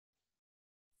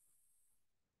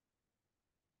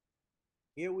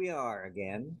Here we are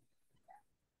again.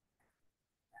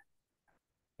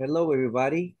 Hello,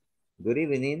 everybody. Good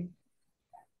evening.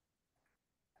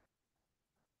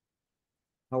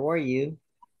 How are you?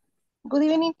 Good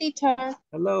evening, teacher.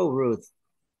 Hello, Ruth.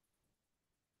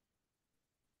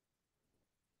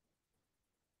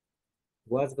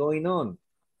 What's going on?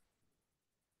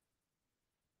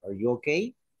 Are you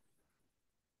okay?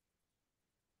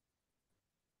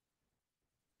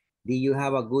 Did you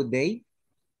have a good day?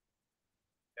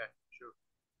 Yeah, sure.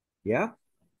 Yeah?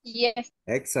 Yes,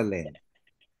 Excellent.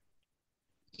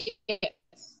 yes.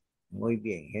 Muy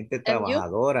bien. Gente And you?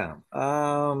 trabajadora.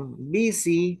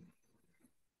 Busy.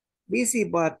 Busy,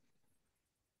 but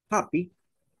happy.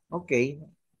 Okay.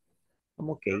 I'm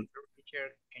okay.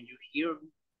 Teacher, can you hear me?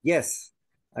 Yes,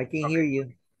 I can hear Okay, you.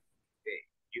 okay.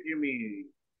 You hear me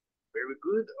very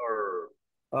good or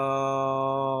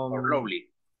Um, slowly?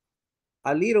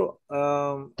 a little,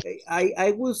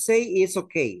 I will say it's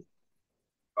okay.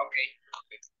 Okay,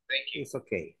 okay. Thank you. It's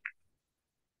okay.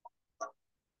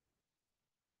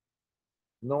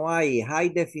 No hay high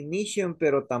definition,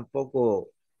 pero tampoco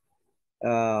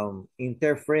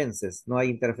interferences. No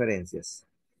hay interferencias.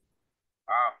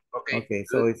 Okay, Okay,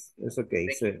 so good. it's okay.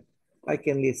 Thank So you. I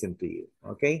can listen to you.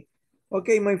 Okay.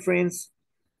 Okay, my friends.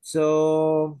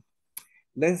 So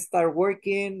let's start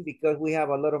working because we have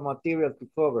a lot of material to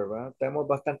cover, ¿verdad? Tenemos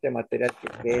bastante material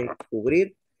que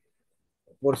cubrir.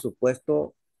 Por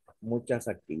supuesto, muchas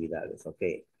actividades.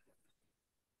 Okay.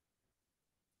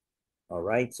 All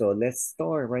right, so let's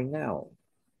start right now.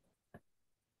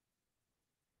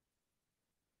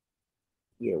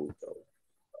 Here we go.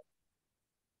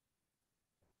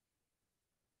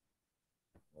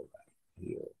 All right,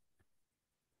 here.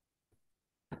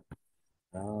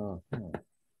 Uh-huh.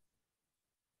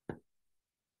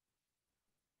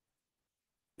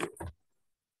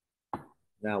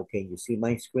 Now, can you see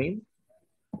my screen?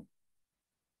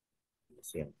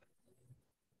 Sí.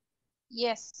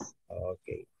 Yes.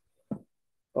 Okay.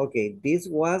 Okay, this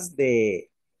was the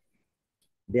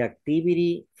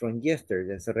activity from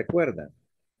yesterday, ¿se recuerdan?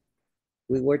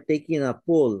 We were taking a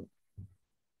poll.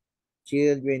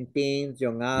 Children, teens,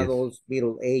 young Yes. adults,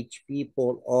 middle-aged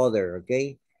people, other,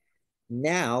 okay?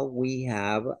 Now we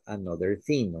have another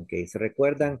theme, okay? ¿Se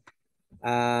recuerdan?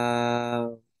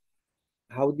 How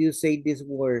do you say this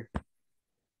word?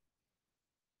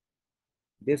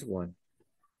 This one.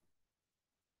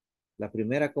 La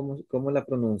primera, ¿cómo la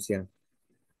pronuncian?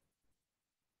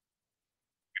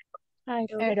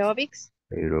 Aerobics.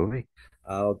 Aerobic.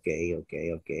 Ok, ok,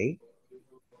 ok.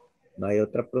 ¿No hay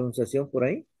otra pronunciación por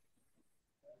ahí?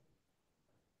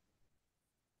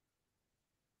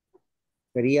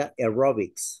 Sería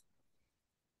aerobics.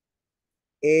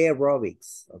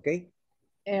 Aerobics, ¿ok?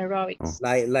 Oh, Aerobics.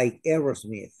 Like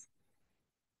Aerosmith.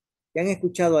 Ya han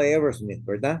escuchado a Aerosmith,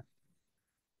 ¿verdad?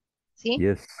 ¿Sí?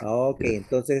 yes. Ok, Yes.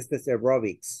 entonces este es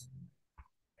aerobics.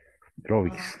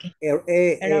 Aerobics.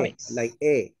 Okay. Like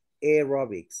Aerobics.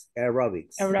 aerobics,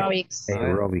 aerobics. Aerobics. Ajá.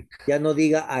 Aerobics. Ya no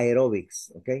diga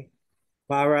aerobics, ¿ok?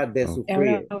 Para de Oh, sufrir,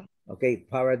 Aerobics. ¿ok?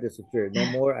 Para de sufrir, no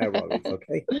more aerobics, ¿ok?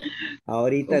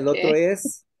 Ahorita el otro Okay.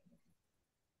 es,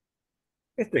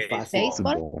 este es fácil.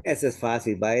 Baseball. Baseball. football. Ese es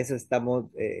fácil, va, eso estamos,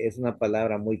 es una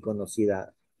palabra muy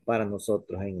conocida para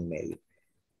nosotros en el medio.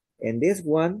 And this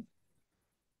one,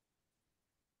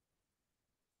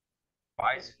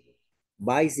 Bicycle.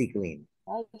 bicycling,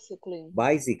 Bicycling.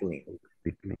 bicycling.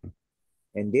 Cycling.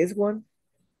 And this one,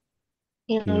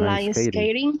 Inline Inline skating.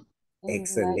 skating.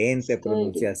 excelente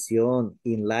pronunciación,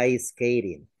 inline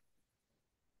skating.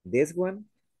 This one,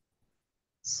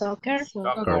 Soccer.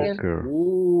 Soccer. Soccer.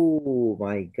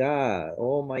 my God,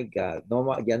 oh my God.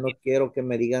 No, ya no quiero que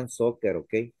me digan soccer,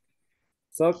 ¿ok?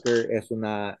 Soccer es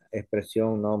una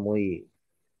expresión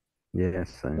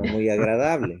Yes. no muy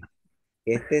agradable.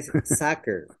 Este es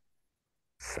soccer, ¿ok?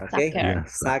 Soccer.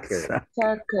 Yes. Soccer.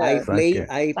 Soccer.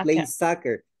 I play Soccer.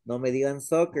 soccer. No me digan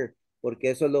soccer,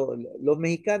 porque eso los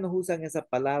mexicanos usan esa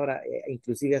palabra,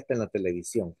 inclusive hasta en la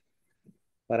televisión.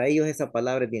 Para ellos esa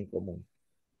palabra es bien común.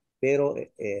 Pero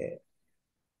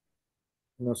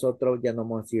nosotros ya no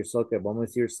vamos a decir soccer, vamos a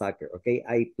decir soccer, ¿ok?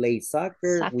 I play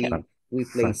soccer, Soccer. we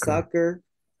play Soccer. soccer,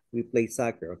 we play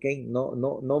soccer, ¿ok? No,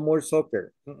 no, no more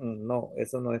soccer. No,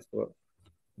 eso no es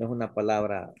una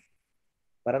palabra,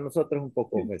 para nosotros es un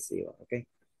poco ofensiva, ¿ok?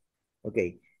 Ok,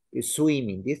 y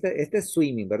swimming, este es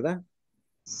swimming, ¿verdad?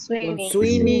 Swimming.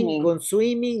 Swimming. Con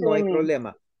swimming no hay Swimming.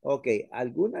 problema. Ok,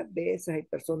 algunas veces hay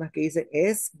personas que dicen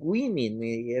es swimming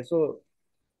y eso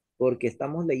porque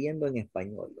estamos leyendo en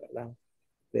español, ¿verdad?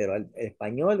 Pero el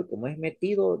español, como es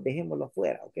metido, dejémoslo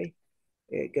fuera, ¿ok?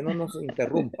 Que no nos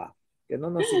interrumpa, ¿ok? que no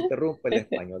nos interrumpa el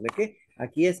español. ¿Ok?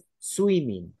 Aquí es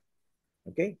swimming.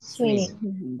 ¿Ok?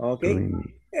 Swimming. ¿Ok?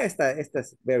 Swimming. Esta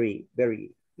es very,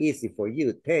 very easy for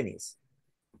you. Tenis.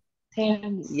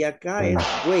 Tennis. Y acá es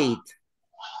weight.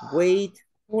 Weight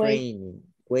Weight, training.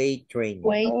 Weight training.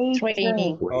 weight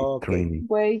training. Weight Okay. training.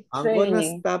 Weight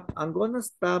training. I'm gonna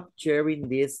stop sharing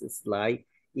this slide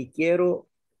y quiero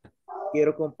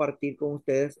compartir con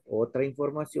ustedes otra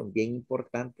información bien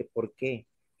importante. ¿Por qué?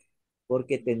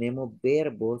 Porque tenemos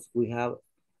verbos. We have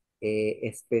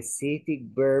specific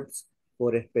verbs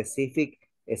for specific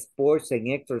sports and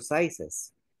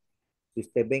exercises. Si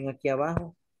ustedes ven aquí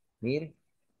abajo, miren,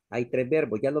 hay 3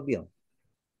 verbos, ya los vio.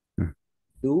 Mm.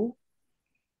 Do,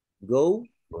 go,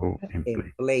 Go and play.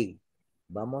 and play.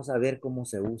 Vamos a ver cómo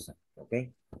se usa, ¿ok?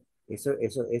 Eso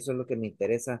es lo que me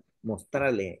interesa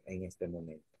mostrarle en este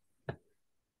momento.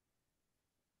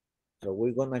 So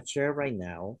we're gonna share right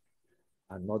now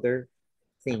another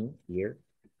thing here.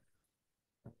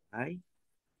 Right?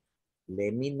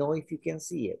 Let me know if you can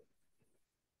see it.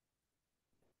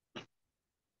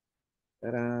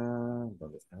 ¡Tarán!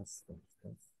 ¿Dónde estás? ¿Dónde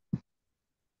estás?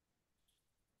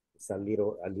 It's a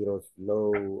little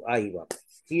slow. Ahí va.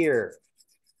 Here.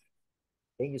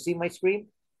 Can you see my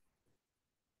screen?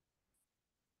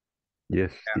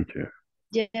 Yes, teacher.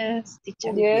 Yes,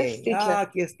 teacher. Muy bien.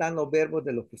 Aquí están los verbos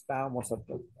de los que estábamos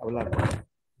hablando.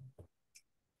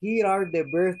 Here are the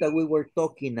verbs that we were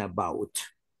talking about.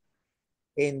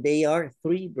 And they are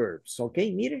 3 verbs. Ok,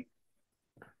 mire.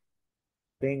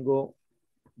 Tengo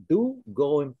do,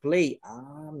 go, and play.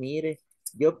 Ah, mire.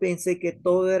 Yo pensé que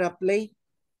todo era play.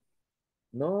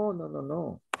 No, no, no,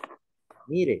 no.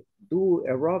 Mire, do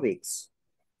aerobics.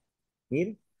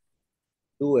 Mire.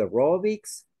 Do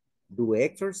aerobics, do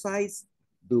exercise,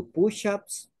 do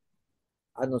push-ups.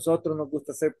 A nosotros nos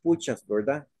gusta hacer push-ups,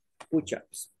 ¿verdad?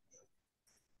 Push-ups.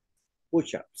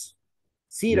 Push-ups.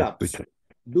 Sit-ups. Yes,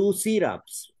 Do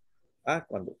sit-ups. Ah,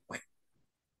 cuando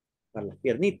para las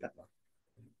piernitas.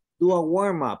 Do a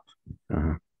warm-up.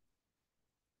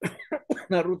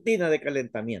 Una rutina de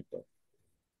calentamiento.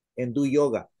 En do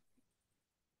yoga.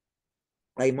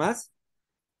 ¿Hay más?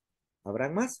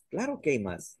 ¿Habrán más? Claro que hay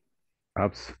más.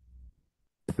 Ups.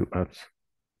 Do ups.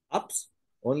 Ups.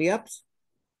 Only ups.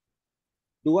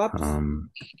 Do ups.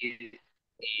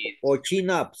 Or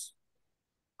chin-ups.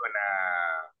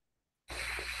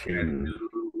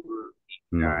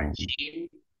 No.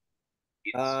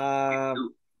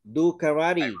 Do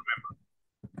karate.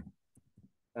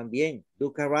 También,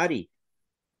 do karate.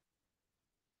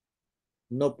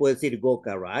 No puedo decir go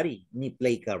karate, ni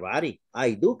play karate.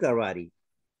 I do karate.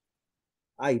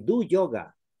 I do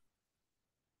yoga.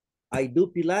 I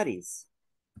do pilates.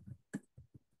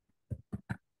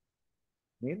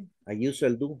 Miren, I uso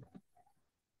el do.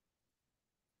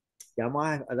 Ya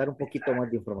vamos a dar un poquito más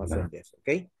de información de eso,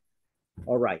 ¿ok?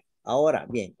 All right. Ahora,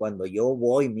 bien, cuando yo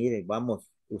voy, mire,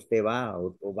 vamos, usted va,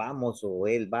 o vamos, o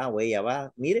él va, o ella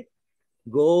va, mire,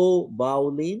 go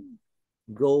bowling,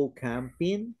 go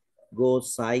camping, go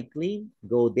cycling,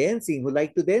 go dancing. Who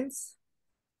like to dance?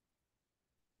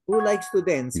 Who likes to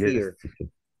dance Yes, here? teacher.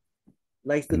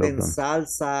 Likes to dance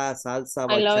salsa,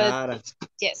 I love bachata. it.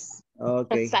 Yes.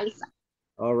 Okay. Salsa.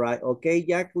 All right. Okay,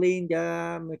 Jacqueline,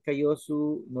 ya me cayó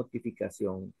su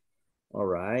notificación. All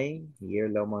right. Here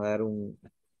le vamos a dar un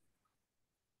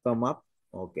thumb up.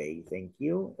 Okay, thank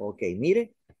you. Okay, mire.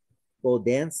 Go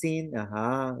dancing.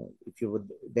 Ajá. If you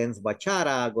would dance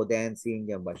bachata, go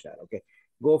dancing and bachata. Okay.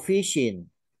 Go fishing.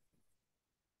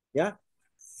 Yeah.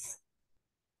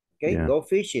 Okay, Yeah. go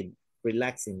fishing.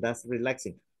 Relaxing. That's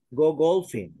relaxing. Go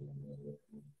golfing.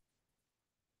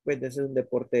 Pues ese es un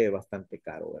deporte bastante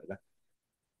caro, ¿verdad?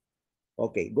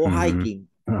 Okay, go hiking.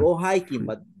 Go hiking,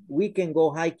 but we can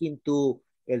go hiking to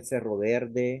El Cerro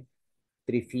Verde,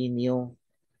 Trifinio,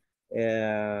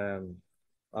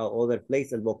 other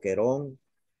place, El Boquerón.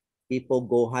 People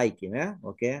go hiking, ¿eh?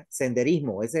 Okay.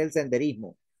 Senderismo, ese es el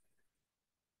senderismo.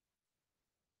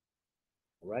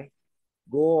 All right.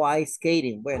 Go ice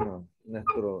skating. Bueno,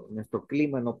 nuestro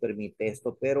clima no permite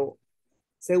esto, pero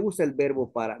se usa el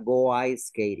verbo para go ice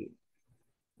skating.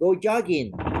 Go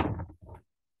jogging.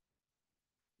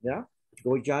 ¿Ya?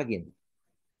 Go jogging.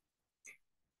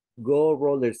 Go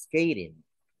roller skating.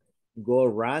 Go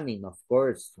running, of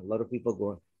course. A lot of people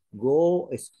go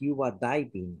scuba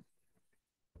diving.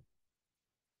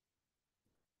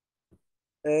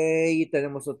 Y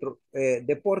tenemos otros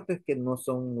deportes que no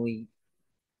son muy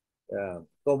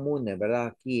comunes, ¿verdad?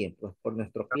 Aquí, pues, por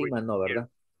nuestro clima, no, ¿verdad?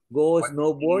 Go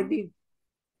snowboarding,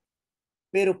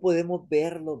 pero podemos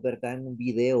verlo, ¿verdad? En un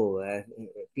video,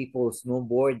 people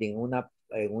snowboarding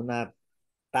en una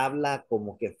tabla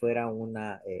como que fuera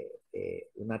una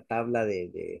tabla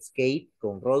de skate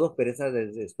con rodos, pero esa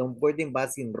de snowboarding va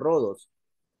sin rodos,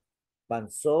 van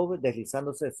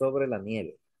deslizándose sobre la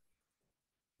nieve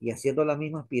y haciendo las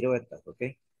mismas piruetas, ¿ok?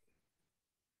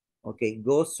 Ok,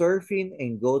 go surfing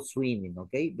and go swimming,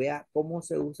 ¿ok? Vea cómo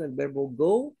se usa el verbo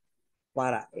go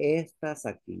para estas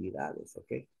actividades,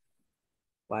 ¿ok?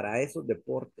 Para esos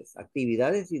deportes,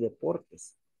 actividades y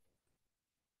deportes.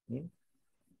 ¿Bien?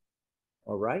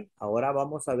 All right, ahora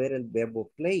vamos a ver el verbo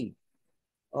play.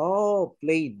 Oh,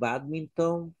 play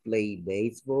badminton, play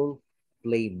baseball,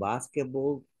 play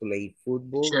basketball, play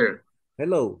football. Sure.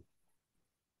 Hello.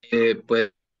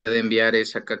 Puede enviar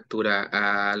esa captura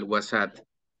al WhatsApp.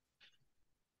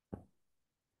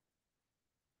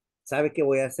 ¿Sabe qué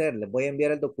voy a hacer? Les voy a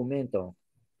enviar el documento.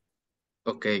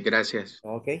 Ok, gracias.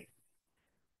 Ok.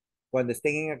 Cuando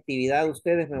estén en actividad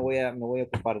ustedes me voy a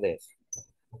ocupar de eso.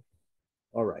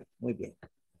 All right, muy bien.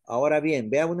 Ahora bien,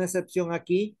 vea una excepción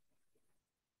aquí.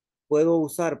 Puedo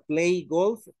usar play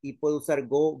golf y puedo usar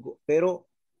pero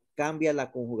cambia la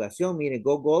conjugación. Mire,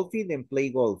 go golfing and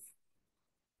play golf.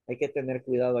 Hay que tener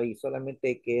cuidado ahí.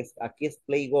 Solamente que aquí es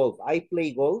play golf. I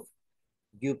play golf.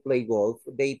 You play golf.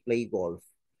 They play golf.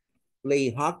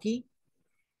 Play hockey.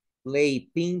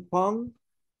 Play ping pong.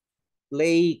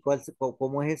 Play,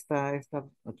 ¿cómo es esta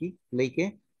aquí? ¿Play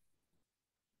qué?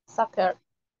 Soccer.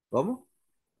 ¿Cómo?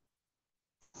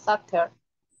 Soccer.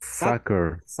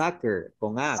 Soccer. Soccer,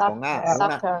 con A, con A.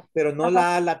 Soccer. Soccer. Pero no Ajá.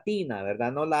 la A latina,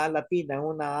 ¿verdad? No la A latina, es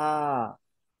una A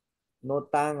no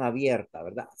tan abierta,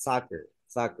 ¿verdad? Soccer,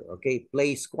 ok.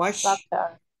 Play squash,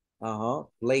 Soccer.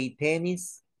 play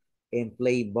tennis, and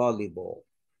play volleyball.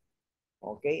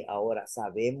 Ok, ahora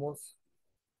sabemos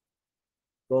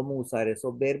cómo usar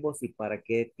esos verbos y para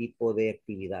qué tipo de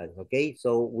actividades, ok.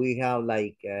 So we have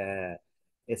like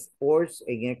sports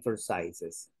and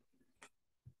exercises.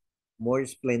 More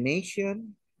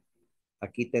explanation.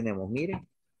 Aquí tenemos, mire.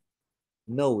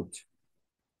 Note.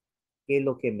 ¿Qué es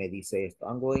lo que me dice esto?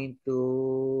 I'm going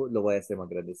to, lo voy a hacer más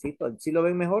grandecito. ¿Sí lo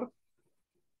ven mejor?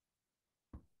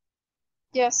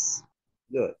 Yes.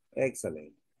 Good,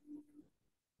 excellent.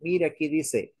 Mira, aquí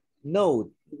dice,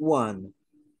 note one,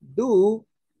 do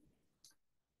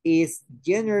is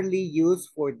generally used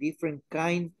for different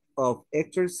kinds of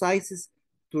exercises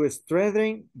to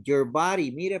strengthen your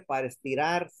body. Mire, para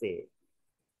estirarse.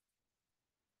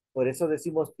 Por eso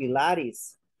decimos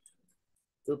pilates.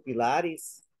 Do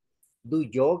pilates, do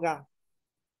yoga,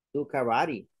 do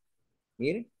karate.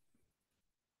 Mire.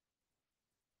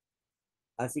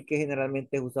 Así que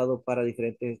generalmente es usado para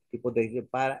diferentes tipos de ejercicio,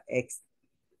 para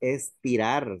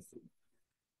estirar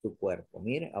su cuerpo.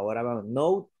 Mire, ahora vamos.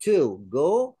 Note 2.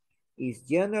 Go is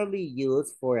generally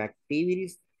used for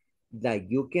activities that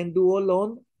you can do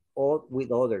alone or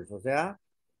with others. O sea,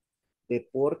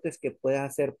 deportes que puedes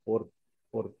hacer por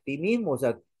ti mismo. O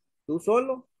sea, tú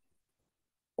solo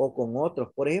o con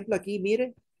otros. Por ejemplo, aquí,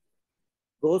 mire,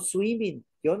 go swimming.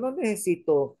 Yo no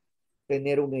necesito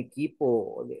tener un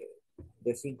equipo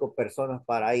de 5 personas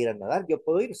para ir a nadar. Yo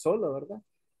puedo ir solo, ¿verdad?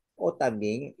 O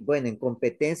también, bueno, en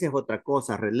competencia es otra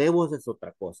cosa, relevos es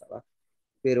otra cosa, ¿verdad?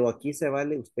 Pero aquí se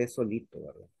vale usted solito,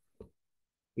 ¿verdad?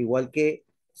 Igual que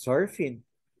surfing,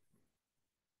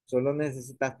 solo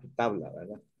necesitas tu tabla,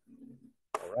 ¿verdad?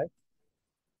 All right.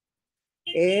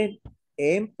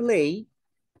 And play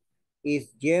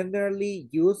is generally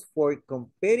used for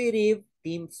competitive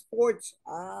team sports.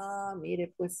 Ah,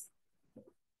 mire, pues,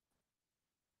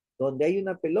 donde hay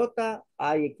una pelota,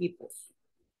 hay equipos,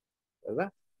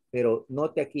 ¿verdad? Pero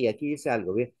note aquí dice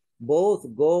algo, ¿bien? Both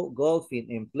go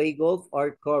golfing and play golf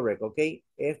are correct, ¿ok?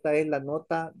 Esta es la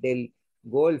nota del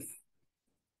golf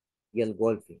y el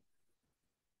golfing.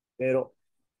 Pero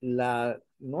la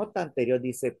nota anterior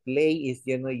dice play is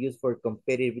generally used for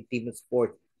competitive team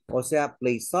sport. O sea,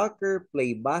 play soccer,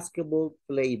 play basketball,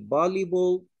 play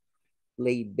volleyball,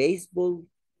 play baseball,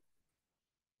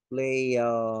 play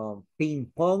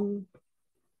ping pong,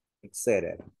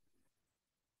 etc.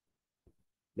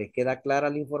 ¿Les queda clara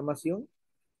la información?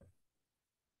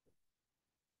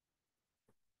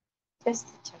 Yes,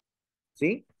 teacher.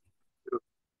 ¿Sí?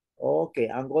 Ok,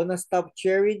 I'm gonna stop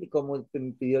sharing, como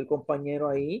me pidió el compañero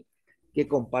ahí, que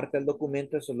comparte el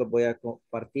documento, eso lo voy a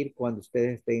compartir cuando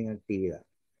ustedes estén en actividad.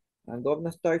 I'm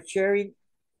gonna start sharing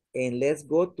and let's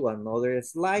go to another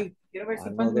slide. Quiero ver si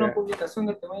encuentro una publicación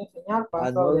que te voy a enseñar para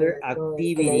Another sobre lo que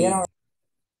activity. le dieron.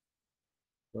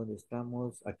 ¿Dónde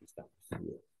estamos? Aquí estamos.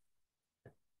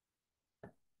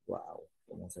 Wow,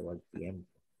 cómo se va el tiempo.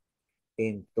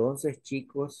 Entonces,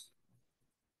 chicos,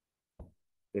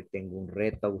 le tengo un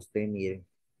reto a usted, mire.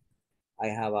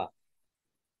 I have a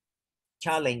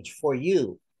challenge for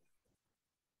you.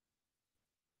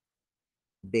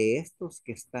 De estos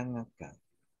que están acá,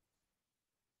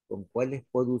 ¿con cuáles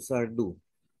puedo usar do?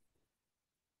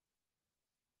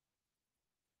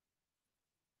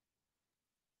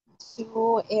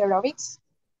 Do aerobics.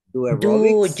 Do Do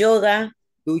aerobics? yoga.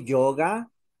 Do yoga?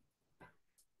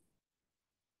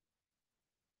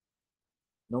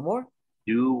 No more?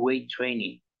 Do weight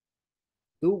training.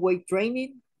 Do weight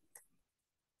training?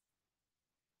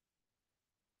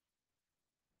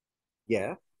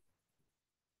 Yeah.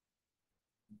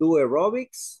 Do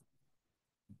aerobics,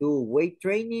 do weight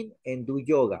training, and do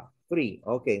yoga. 3.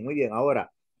 Ok, muy bien. Ahora,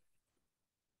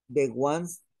 the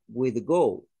ones with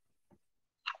go.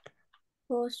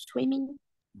 Go swimming.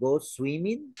 Go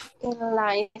swimming,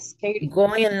 Inline skating.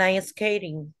 Going line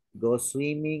skating. go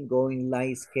swimming, go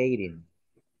inline skating.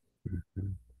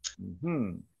 Mhm.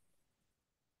 Ujú.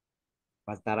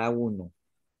 Faltará uno.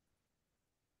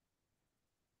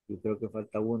 Yo creo que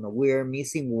falta uno. We are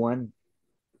missing one.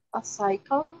 A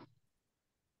cycle.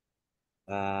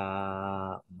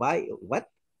 What?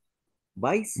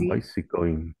 Bicycle.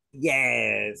 Bicycling.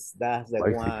 Yes, that's the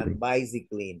one. Bicycling.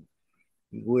 Bicycling.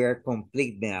 We are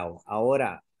complete now.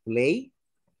 Ahora, play.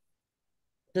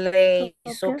 Play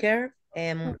Soccer. soccer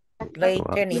and play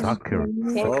tennis. Soccer.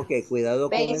 Ok, cuidado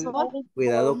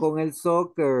con el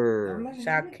soccer.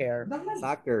 Soccer.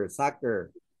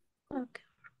 Soccer. Okay.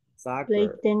 Soccer. Play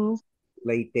tennis.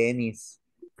 Play tennis.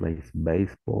 Plays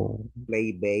baseball.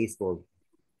 Play baseball.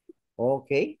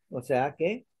 Ok, o sea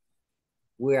que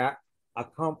we are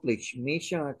accomplished,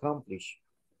 mission accomplished.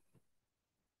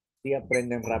 Sí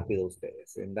aprenden rápido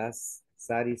ustedes, and that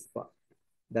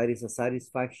is a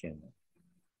satisfaction.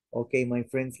 Okay, my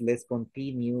friends, let's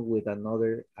continue with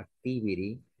another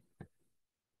activity.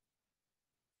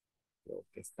 Creo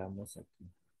que estamos aquí.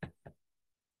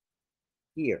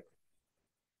 Here.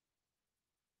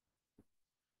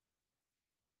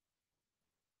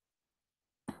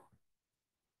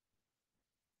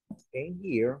 And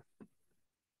here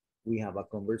we have a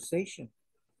conversation.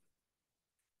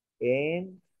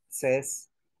 And says,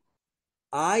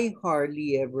 I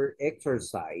hardly ever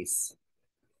exercise.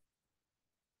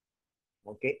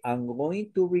 Okay, I'm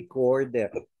going to record the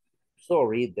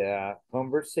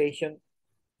conversation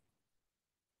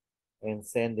and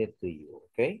send it to you,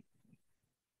 okay?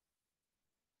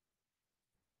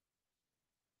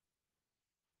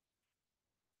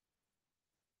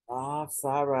 Ah,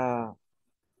 Sara,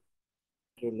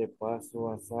 ¿qué le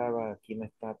pasó a Sara? Aquí me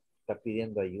está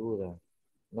pidiendo ayuda.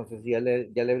 No sé si ya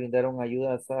le brindaron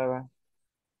ayuda a Sara.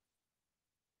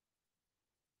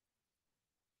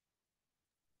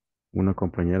 Una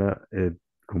compañera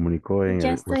comunicó en Ya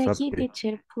el estoy WhatsApp aquí, que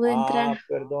teacher. Pude entrar.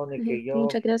 Perdone que yo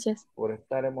Muchas gracias. por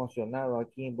estar emocionado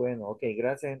aquí. Bueno, ok,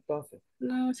 gracias entonces.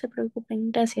 No se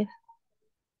preocupen. Gracias.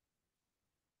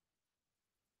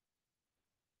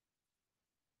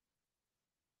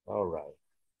 All right.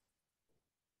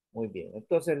 Muy bien.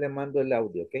 Entonces le mando el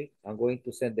audio, ok? I'm going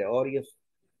to send the audios.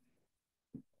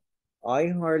 I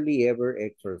hardly ever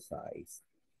exercise.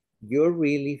 You're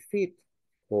really fit,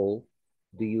 Paul.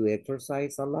 Do you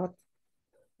exercise a lot?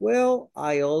 Well,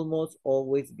 I almost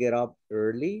always get up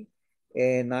early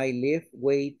and I lift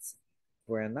weights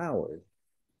for an hour.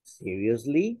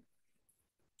 Seriously?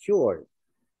 Sure.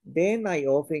 Then I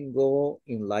often go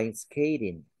inline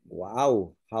skating.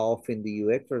 Wow, how often do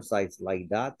you exercise like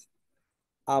that?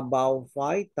 About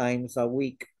 5 times a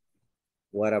week.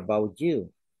 What about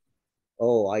you?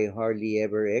 Oh, I hardly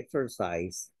ever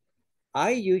exercise.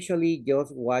 I usually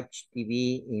just watch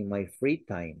TV in my free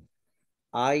time.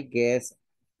 I guess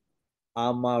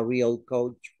I'm a real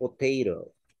couch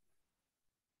potato.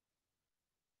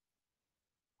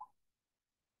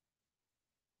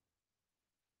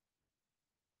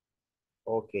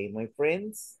 Okay, my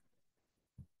friends.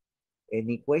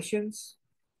 Any questions?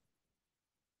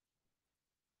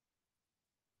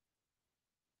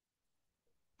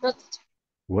 Not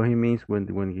what he means when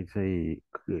he say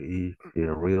he's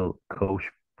a real couch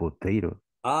potato.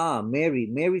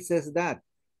 Mary says that.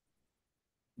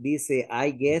 Dice,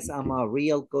 I guess I'm a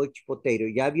real couch potato.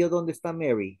 ¿Ya vio dónde está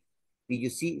Mary? Do you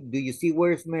see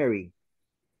where's Mary?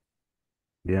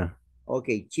 Yeah.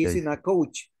 Okay, she's Yes. in a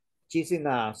couch. She's in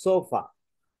a sofa.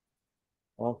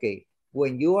 Okay.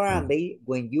 When you are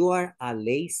a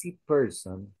lazy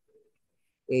person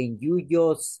and you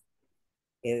just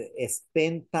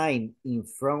spend time in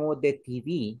front of the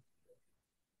TV,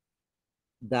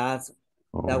 that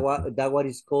what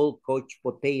is called couch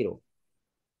potato.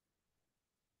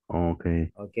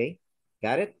 Okay. Okay.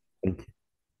 Got it? Thank you.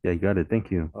 Yeah, I got it. Thank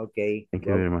you. Okay. Thank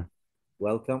you very much.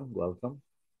 Welcome.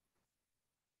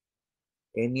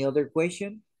 Any other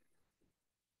question?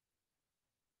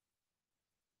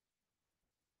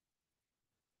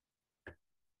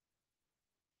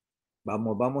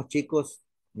 Vamos, vamos, chicos.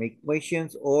 Make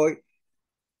questions or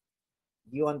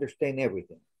you understand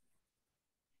everything.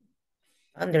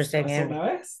 Understand Pasó everything.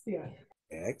 una bestia.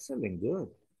 Excellent, good.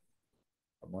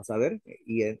 Vamos a ver.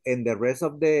 Y en the rest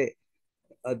of the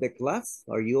class,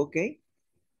 are you okay?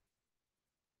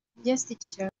 Yes,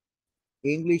 teacher.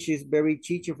 English is very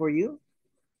chiche for you?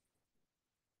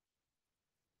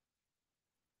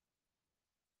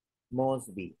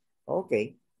 Must be.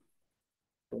 Okay.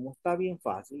 Como está bien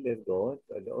fácil, let's go.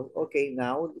 Okay,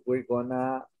 now we're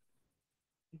gonna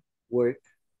work.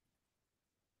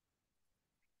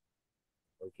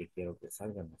 Porque quiero que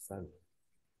salga, no salga.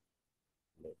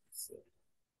 Let's see.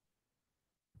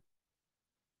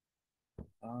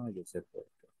 Ah, yo sé por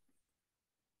qué.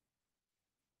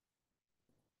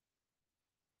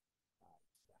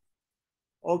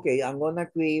 Okay, I'm gonna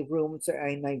create rooms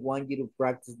and I want you to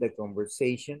practice the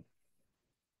conversation.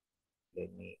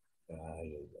 Let me, no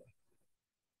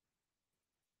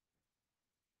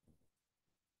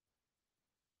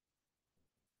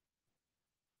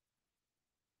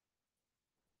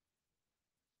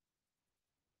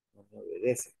me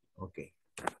obedece. Okay.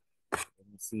 Let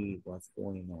me see what's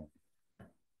going on.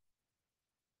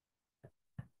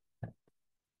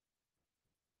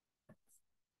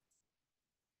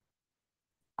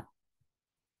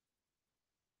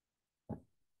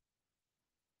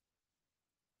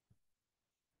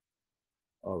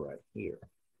 All right, here.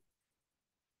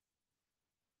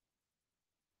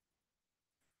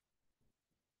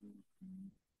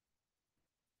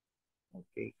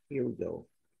 Okay, here we go.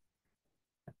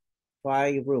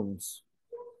 5 rooms.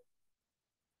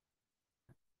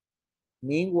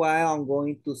 Meanwhile, I'm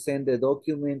going to send the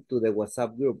document to the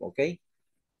WhatsApp group, okay?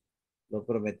 Lo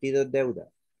prometido es deuda.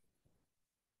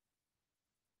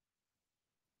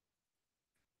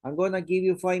 I'm gonna give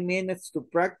you 5 minutes to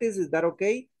practice. Is that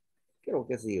okay? Creo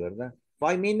que sí, ¿verdad?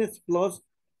 5 minutes plus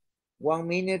 1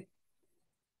 minute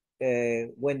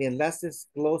when the last is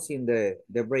closing the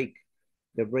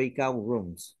breakout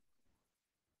rooms.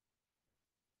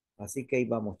 Así que ahí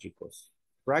vamos, chicos.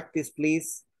 Practice,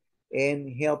 please, and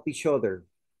help each other.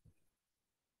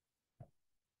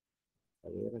 A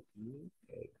ver aquí.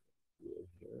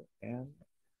 Here, and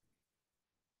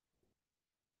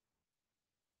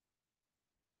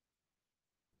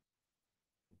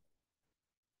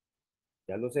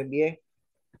ya los envié.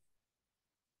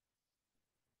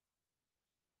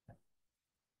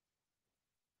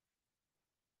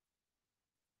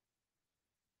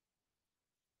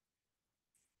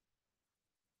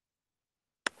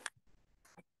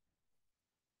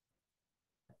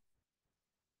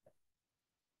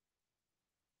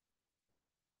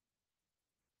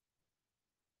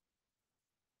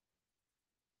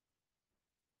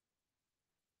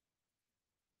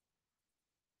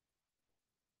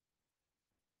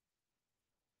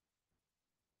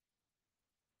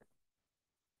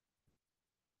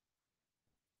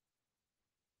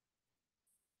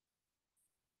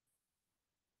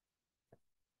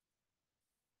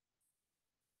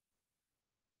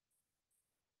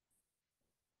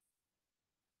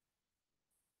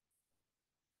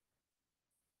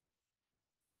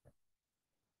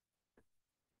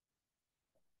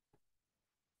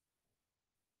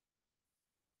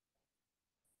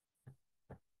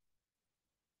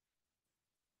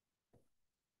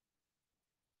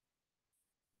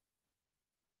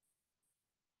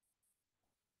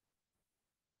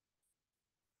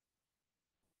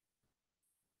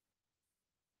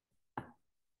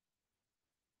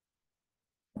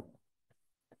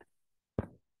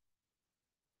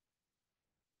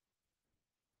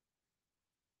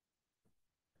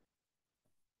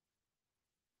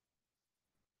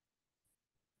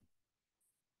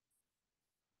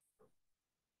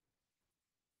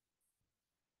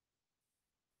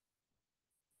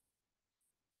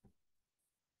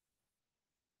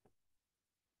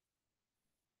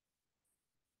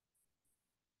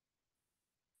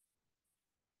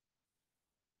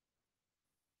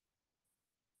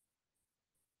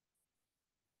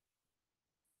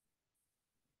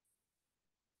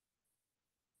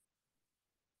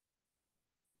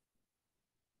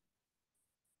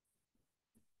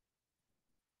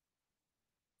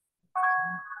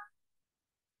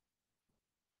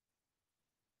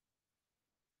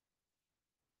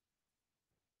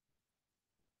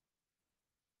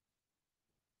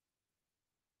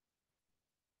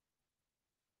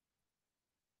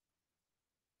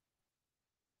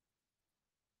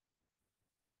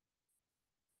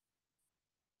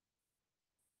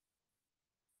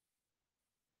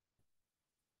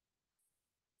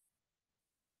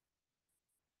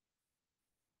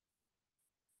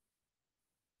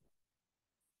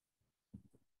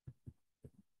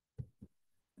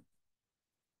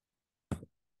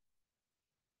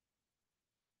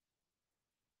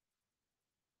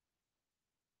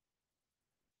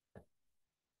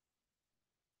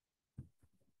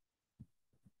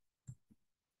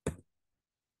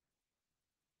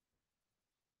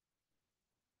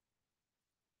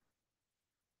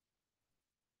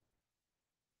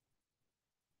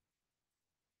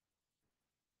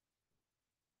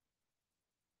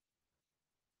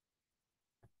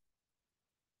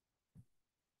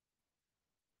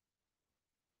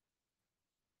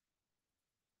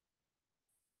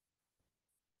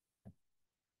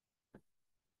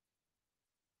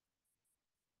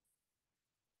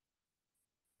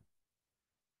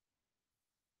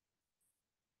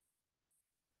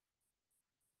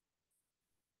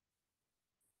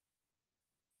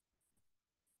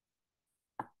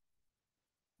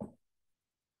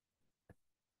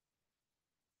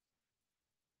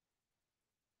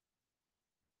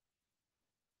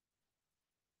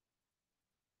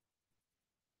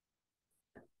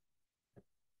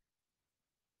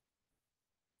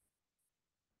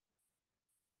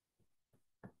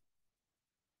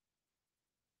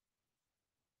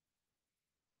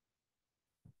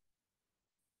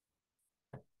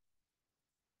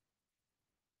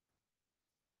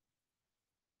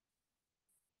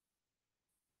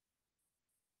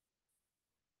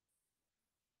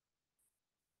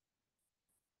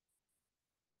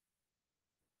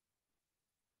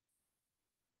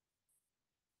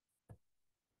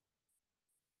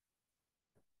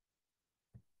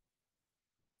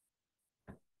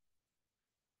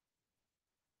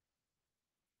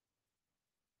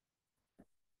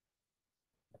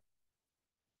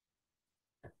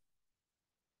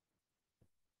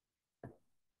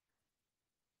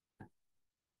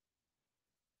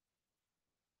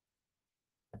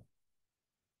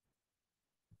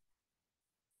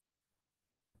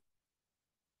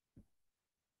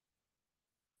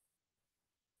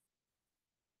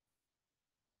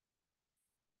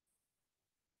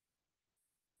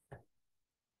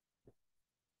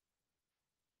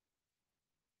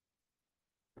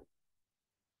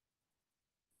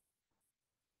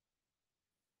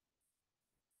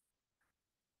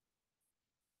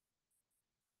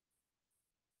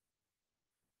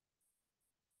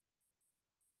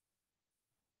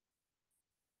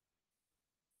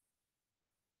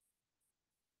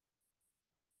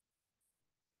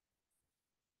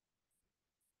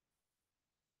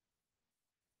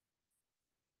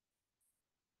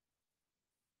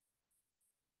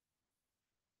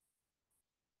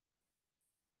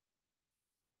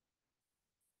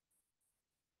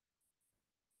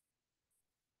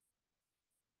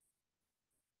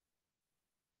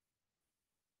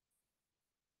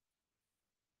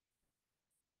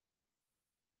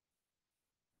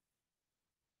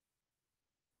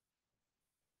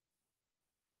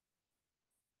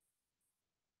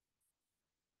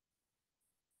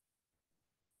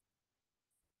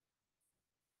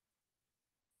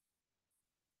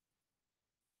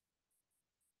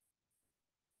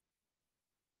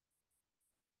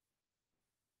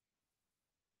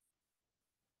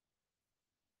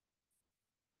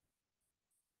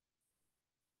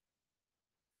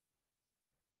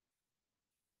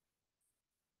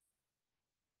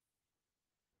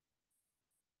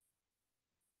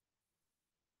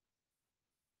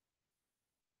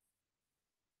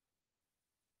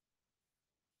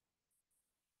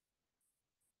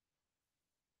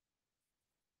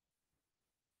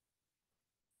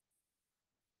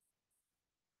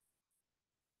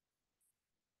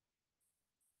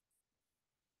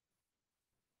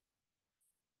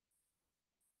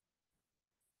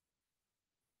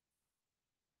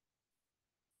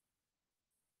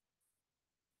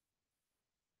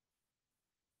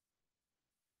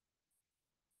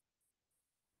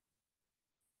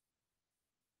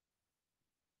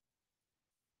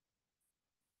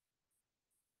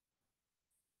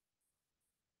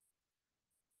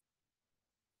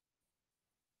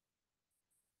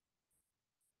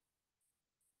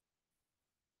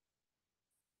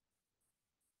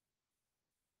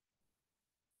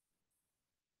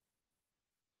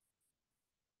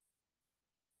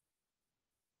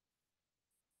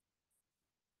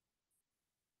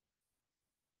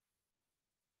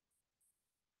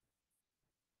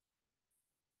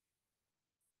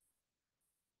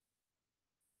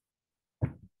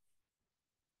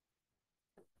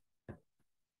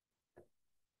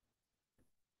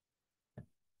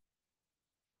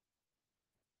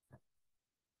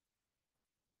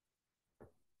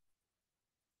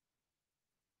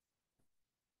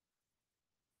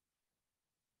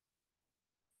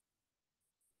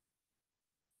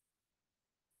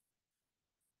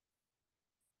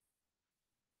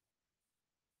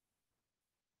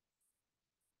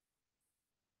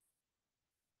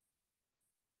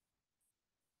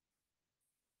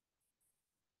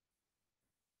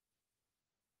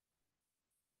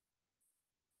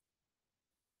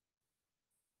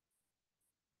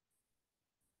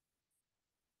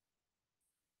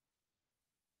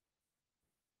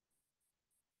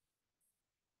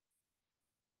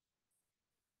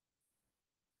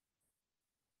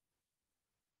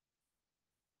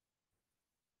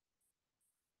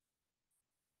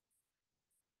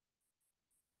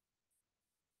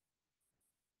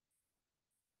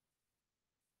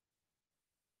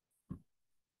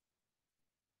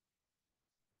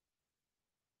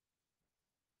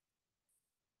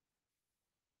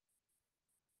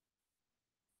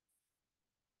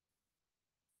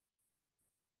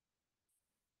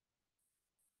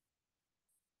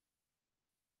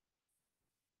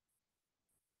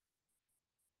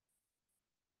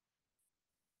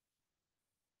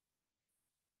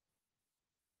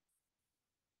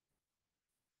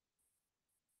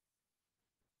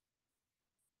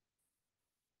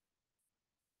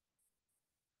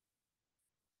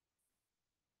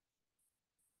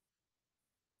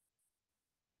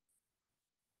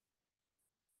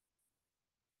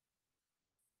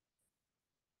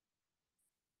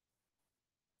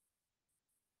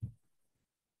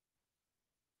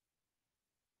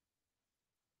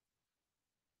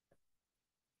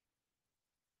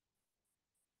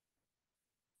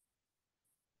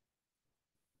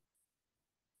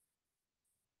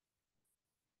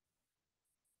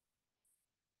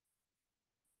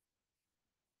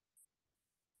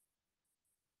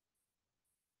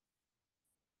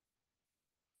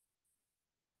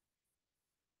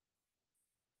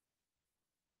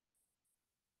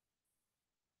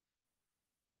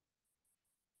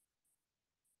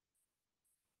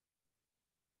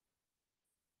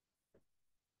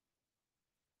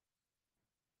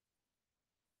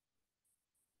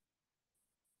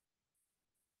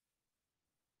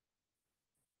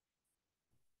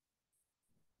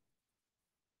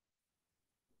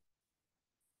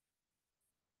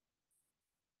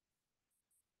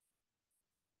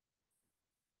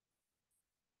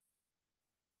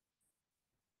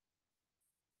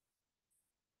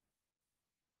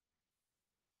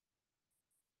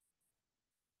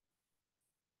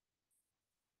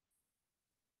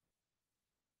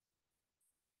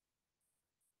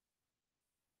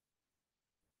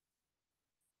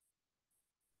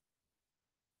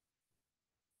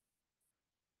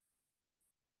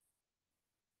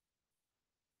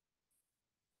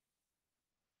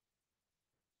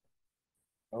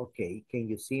 Okay, can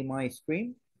you see my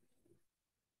screen?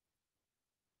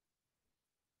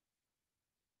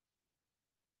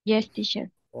 Yes, teacher.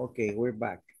 Okay, we're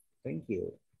back. Thank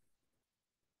you.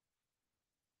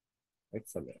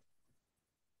 Excellent.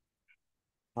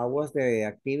 How was the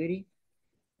activity?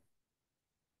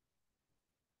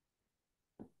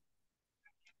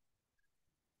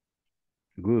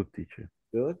 Good, teacher.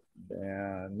 Good.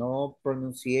 No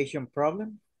pronunciation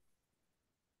problem?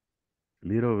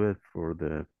 Little bit for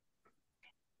the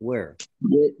Where?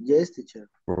 Yes, teacher.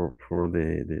 for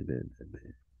the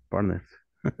partners.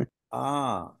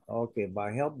 Ah, okay,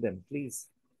 but help them, please.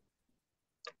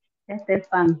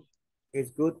 Están.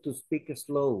 It's good to speak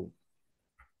slow.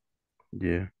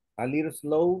 Yeah. A little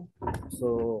slow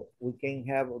so we can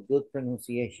have a good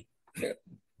pronunciation.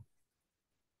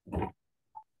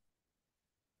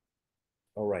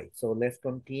 All right, so let's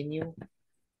continue.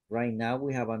 Right now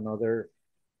we have another,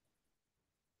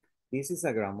 this is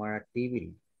a grammar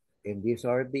activity, and these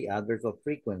are the adverbs of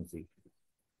frequency.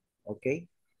 Okay,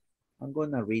 I'm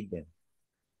gonna read them.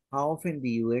 How often do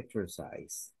you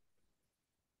exercise?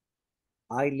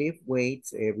 I lift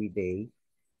weights every day.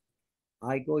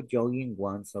 I go jogging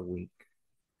once a week.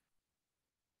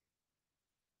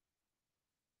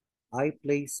 I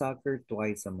play soccer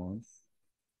twice a month.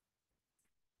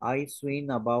 I swim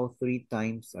about 3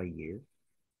 times a year.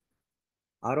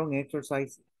 I don't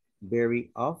exercise very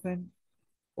often,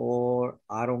 or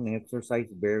I don't exercise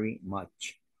very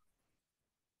much.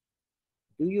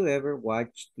 Do you ever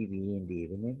watch TV in the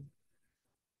evening?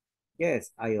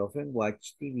 Yes, I often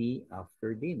watch TV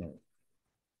after dinner.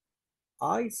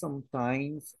 I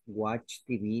sometimes watch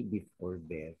TV before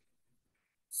bed.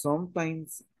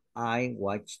 Sometimes I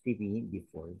watch TV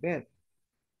before bed.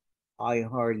 I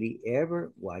hardly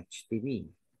ever watch TV.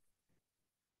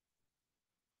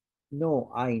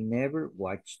 No, I never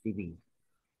watch TV.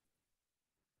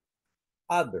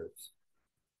 Others.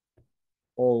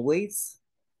 Always,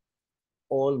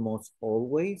 almost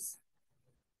always,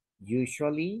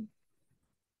 usually,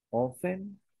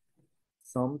 often,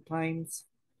 sometimes,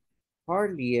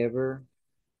 hardly ever,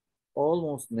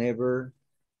 almost never,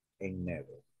 and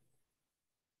never.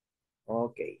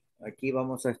 Ok, aquí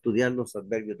vamos a estudiar los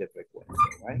adverbios de frecuencia.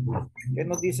 Right? ¿Qué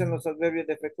nos dicen los adverbios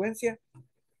de frecuencia?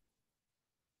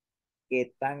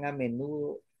 Que tan a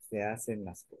menudo se hacen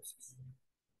las cosas.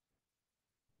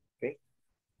 Ok.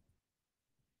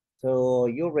 So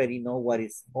you already know what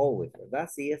is always, ¿verdad?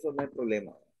 Sí, eso no hay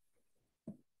problema.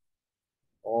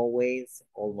 Always,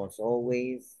 almost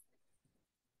always.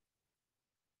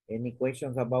 Any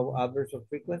questions about adverbs of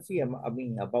frequency? I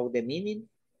mean, about the meaning?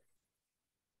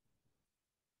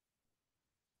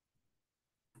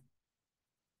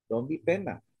 Don't be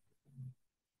pena.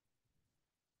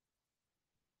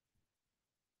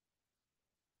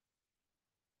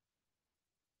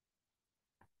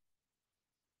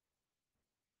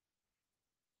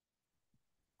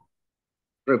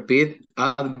 Repeat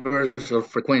adverbs of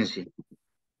frequency.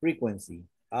 Frequency.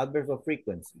 Adverbs of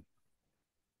frequency.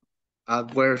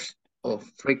 Adverbs of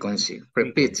frequency.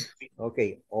 Repeat.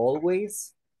 Okay.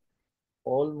 Always,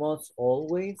 almost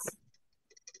always,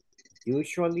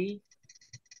 usually,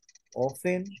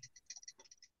 often,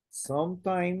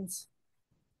 sometimes,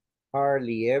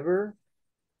 hardly ever,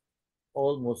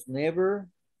 almost never,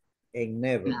 and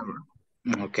never.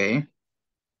 Okay.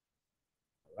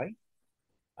 Right?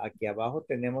 Aquí abajo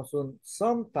tenemos un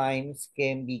sometimes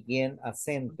can begin a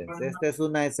sentence. Esta es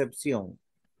una excepción.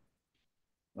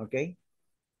 ¿Ok?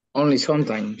 Only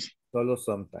sometimes. Solo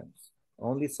sometimes.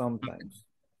 Only sometimes.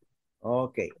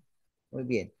 Ok. Muy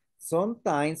bien.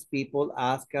 Sometimes people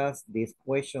ask us this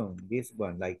question, this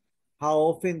one, like, how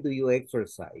often do you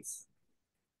exercise?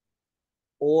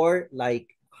 Or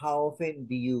like, how often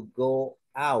do you go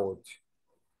out?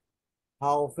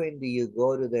 How often do you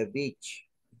go to the beach?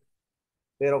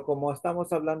 Pero como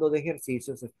estamos hablando de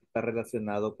ejercicios, está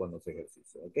relacionado con los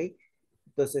ejercicios, ¿ok?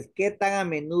 Entonces, ¿qué tan a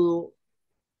menudo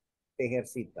te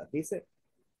ejercitas? Dice,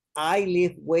 I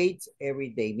lift weights every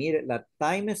day. Mire, la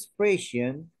time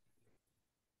expression,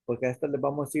 porque a esta le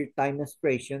vamos a decir time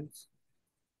expressions,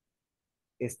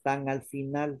 están al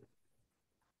final.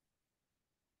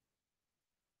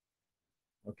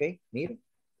 ¿Ok? Mire.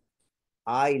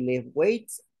 I lift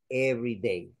weights every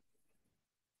day.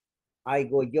 I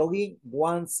go jogging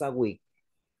once a week.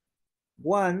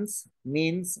 Once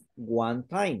means one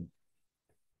time.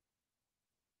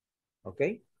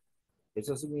 ¿Ok?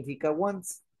 Eso significa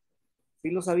once. Sí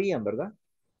lo sabían, ¿verdad?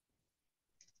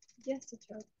 Yes,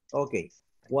 teacher. Okay,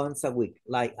 once a week.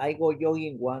 Like I go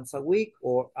jogging once a week,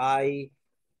 or I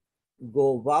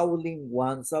go bowling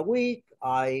once a week.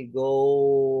 I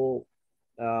go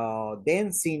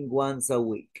dancing once a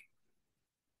week.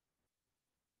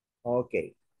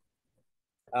 Okay.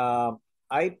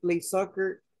 I play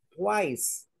soccer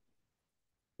twice.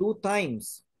 2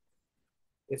 times.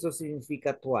 Eso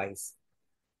significa twice.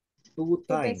 2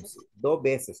 times. 2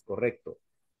 veces, correcto.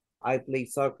 I play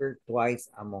soccer twice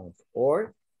a month.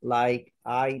 Or like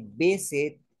I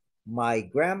visit my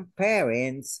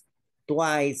grandparents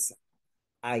twice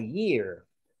a year.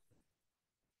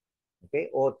 Okay,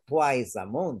 or twice a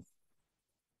month.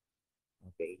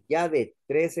 Okay, ya de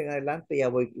 3 en adelante ya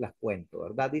voy, las cuento,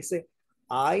 ¿verdad? Dice,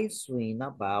 I swim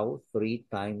about 3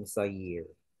 times a year.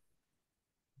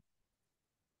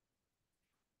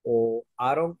 O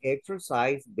I don't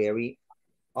exercise very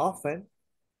often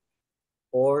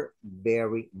or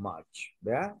very much.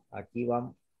 ¿Verdad? Aquí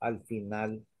vamos al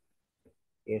final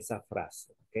esa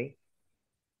frase, ¿ok?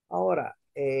 Ahora,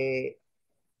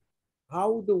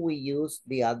 how do we use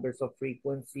the adverbs of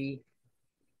frequency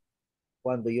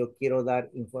cuando yo quiero dar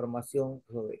información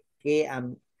sobre qué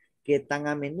tan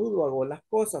a menudo hago las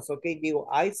cosas? Ok, digo,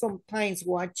 I sometimes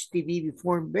watch TV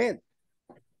before bed.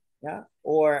 ¿Ya?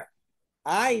 Or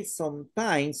I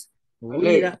sometimes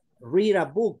read a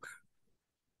book.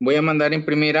 Voy a mandar a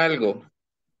imprimir algo.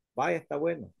 Vaya, está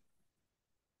bueno.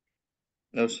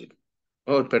 No sé.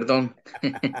 Oh, perdón.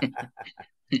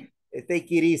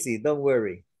 Take it easy, don't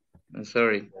worry. I'm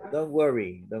sorry. Don't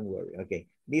worry, don't worry. Okay.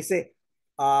 Dice,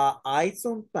 I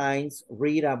sometimes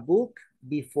read a book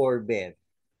before bed.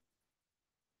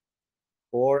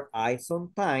 Or I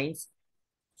sometimes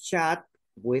chat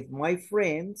with my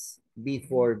friends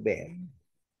before bed.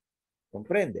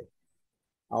 ¿Comprende?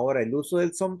 Ahora, el uso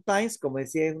del sometimes, como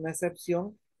decía, es una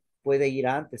excepción, puede ir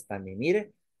antes también.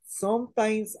 Mire,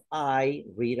 sometimes I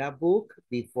read a book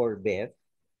before bed.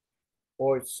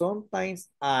 Or sometimes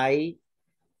I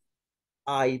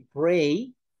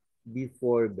pray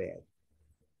before bed.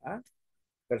 ¿Ah?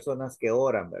 Personas que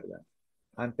oran, ¿verdad?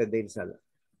 Antes de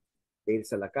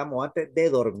irse a la cama o antes de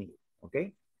dormir, ¿ok?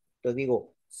 Entonces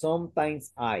digo,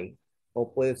 sometimes I,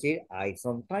 o puedo decir I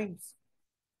sometimes,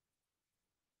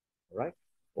 right?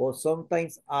 Or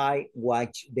sometimes I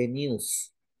watch the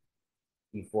news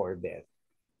before bed.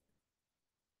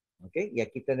 ¿Ok? Y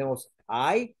aquí tenemos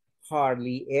I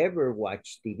hardly ever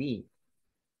watch TV.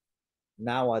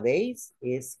 Nowadays,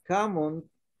 it's common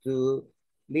to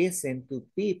listen to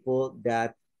people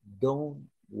that don't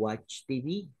watch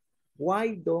TV.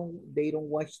 Why they don't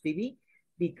watch TV?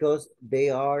 Because they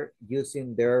are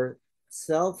using their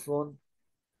cell phone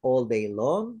all day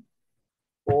long,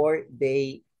 or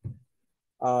they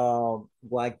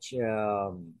watch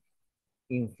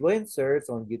influencers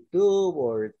on YouTube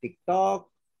or TikTok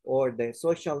or the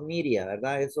social media,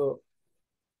 ¿verdad? Eso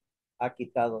ha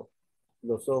quitado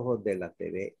los ojos de la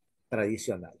TV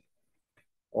tradicional.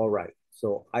 All right,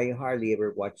 so I hardly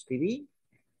ever watch TV.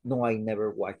 No, I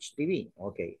never watch TV.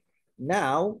 Okay,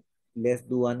 now let's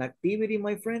do an activity,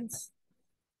 my friends.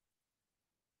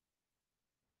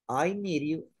 I need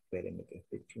you, espérenme que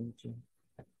esté chunche.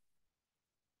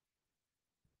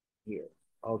 Here,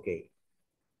 okay.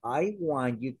 I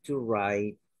want you to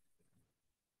write.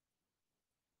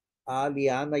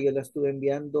 Liana, yo la estuve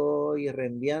enviando y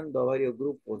reenviando a varios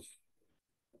grupos.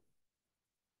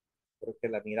 Porque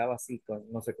la miraba así,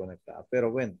 no se conectaba.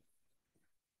 Pero bueno,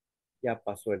 ya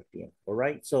pasó el tiempo. All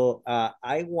right, so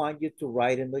I want you to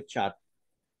write in the chat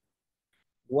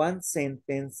one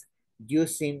sentence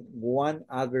using one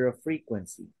adverb of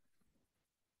frequency.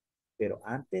 Pero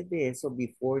antes de eso,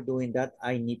 before doing that,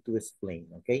 I need to explain,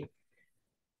 okay?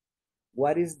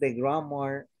 What is the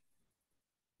grammar?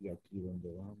 Y aquí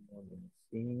donde vamos, let me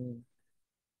see.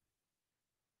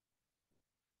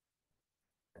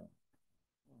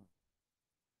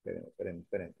 Esperen.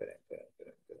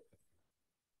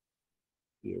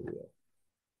 Here we go.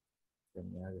 Se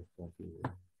me ha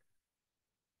desconfigurado.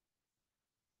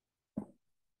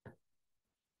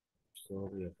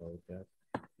 Sorry about that.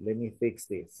 Let me fix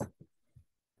this.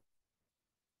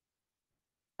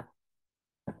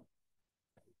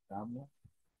 Estamos.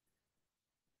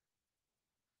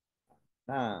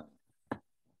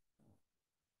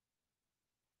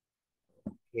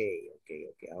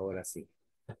 Ok, ahora sí.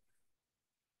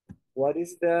 What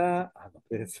is the...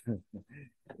 no,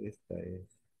 esta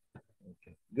es...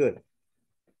 Okay, good.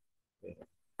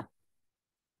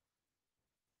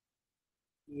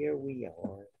 Here we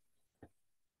are.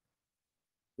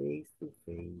 Face to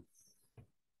face.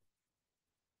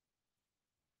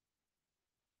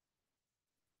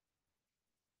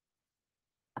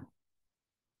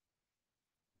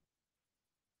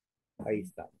 Ahí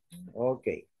está.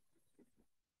 Okay.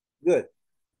 Good.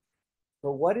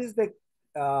 So what is the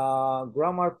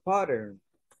grammar pattern?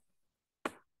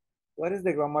 What is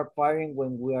the grammar pattern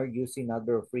when we are using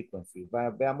adverb frequency?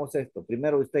 Veamos esto.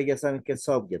 Primero, ustedes ya saben que es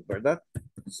subject, ¿verdad?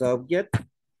 Subject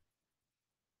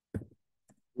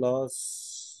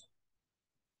plus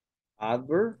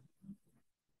adverb.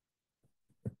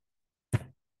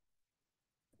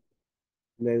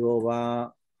 Luego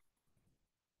va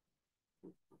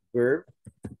verb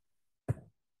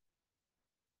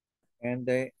and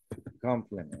the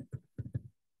complement.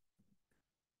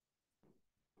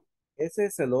 Ese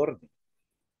es el orden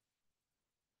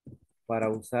para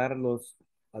usar los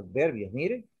adverbios.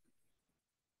 Miren.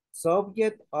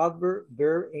 Subject, adverb,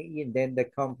 verb, and then the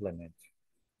complement.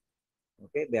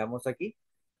 Ok, veamos aquí.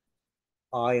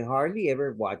 I hardly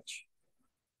ever watch.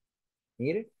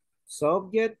 Mire.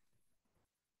 Subject,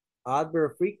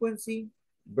 adverb frequency,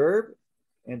 verb,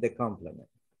 and the complement.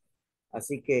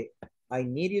 Así que I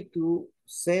need you to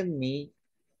send me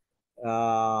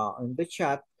in the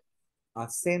chat a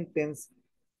sentence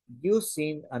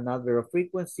using another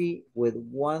frequency with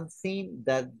one thing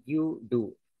that you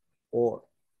do. Or,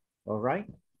 all right?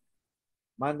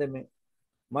 Mándeme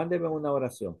una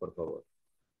oración, por favor.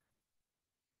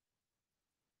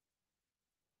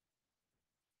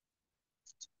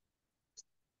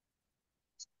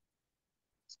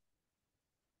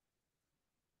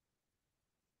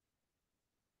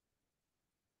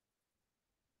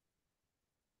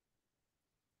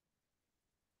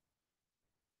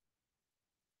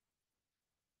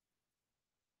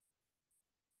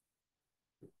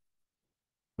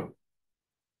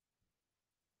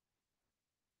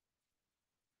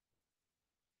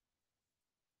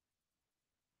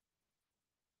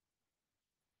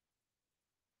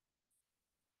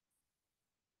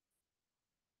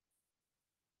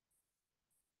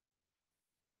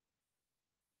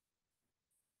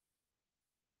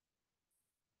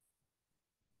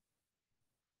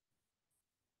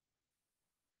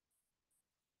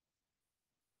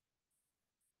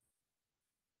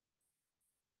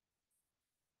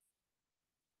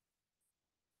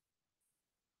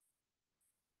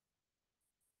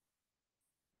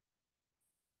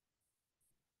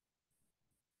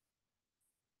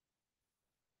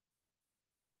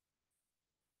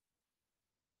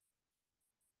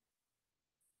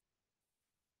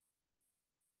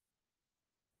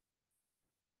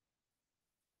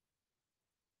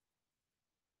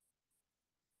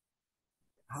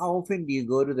 How often do you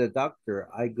go to the doctor?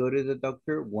 I go to the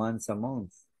doctor once a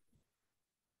month.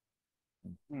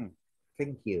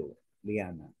 Thank you,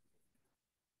 Liana.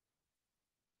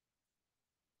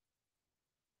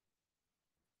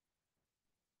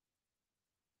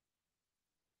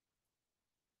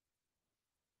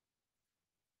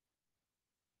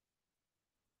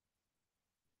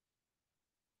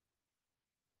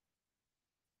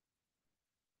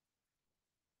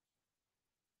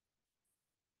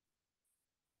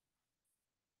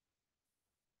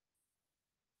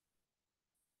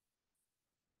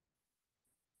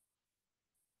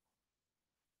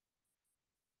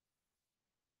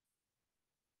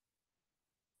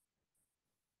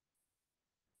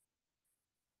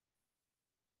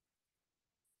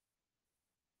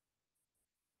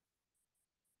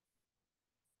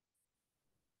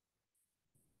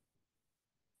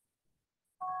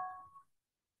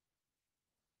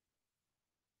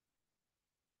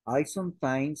 I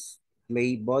sometimes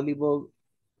play volleyball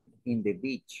in the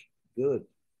beach. Good.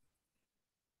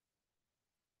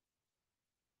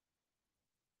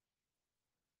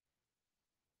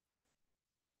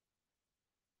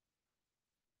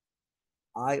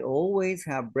 I always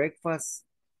have breakfast.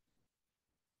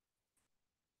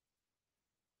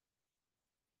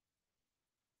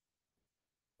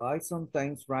 I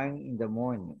sometimes run in the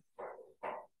morning.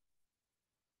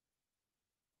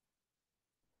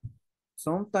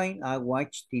 Sometimes I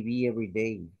watch TV every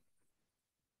day.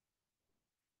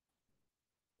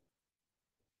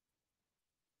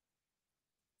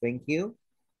 Thank you.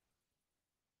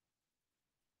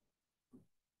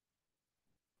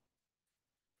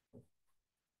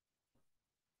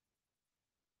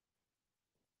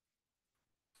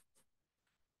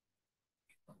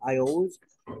 I always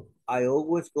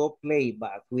go play,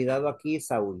 but cuidado aquí,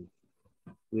 Saúl.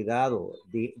 Cuidado,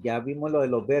 ya vimos lo de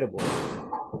los verbos.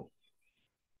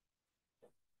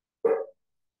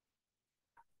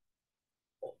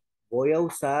 Voy a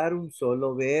usar un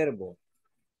solo verbo.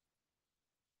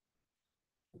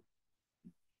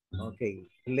 Ok,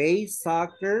 play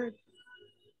soccer.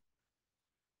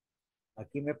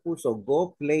 Aquí me puso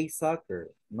go play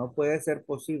soccer. No puede ser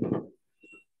posible.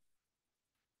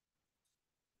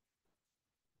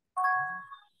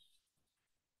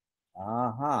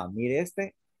 Ajá, mire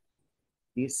este.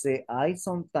 Dice, I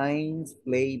sometimes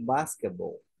play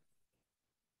basketball.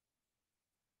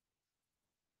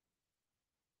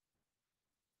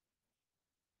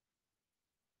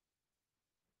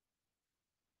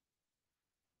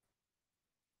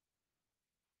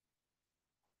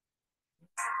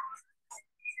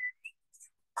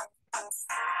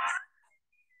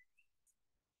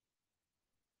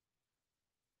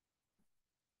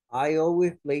 I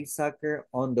always play soccer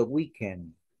on the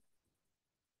weekend.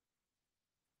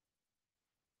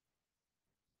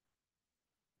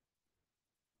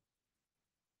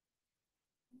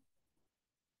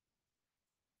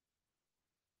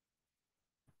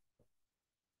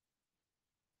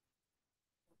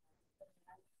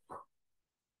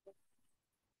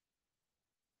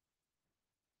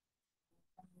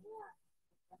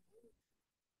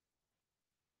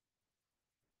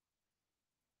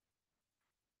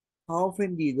 How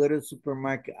often do you go to the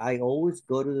supermarket? I always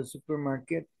go to the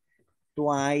supermarket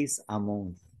twice a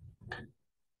month.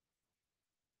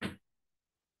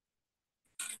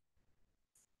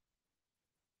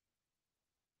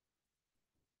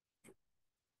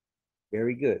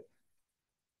 Very good.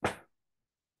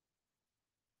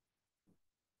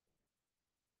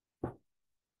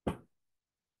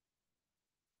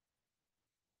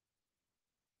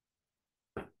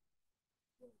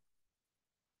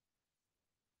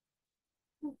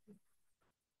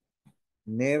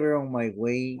 Never on my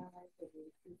way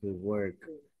to work.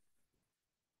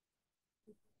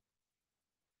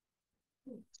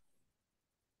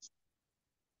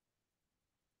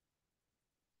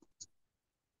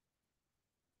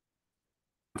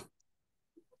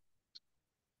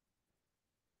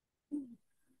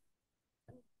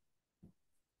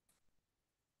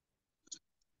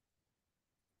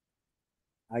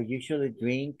 I usually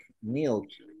drink milk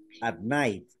at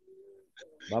night.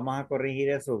 Vamos a corregir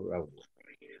eso, Raúl.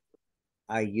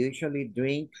 I usually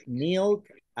drink milk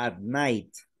at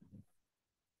night.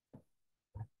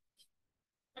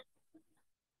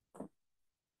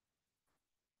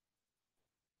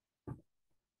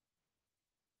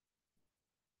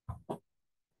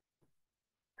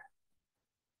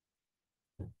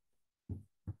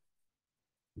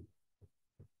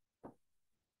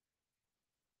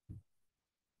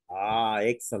 Ah,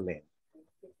 excellent.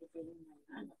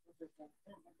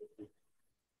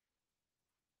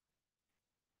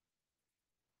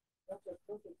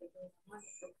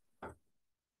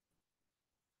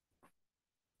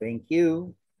 Thank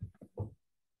you.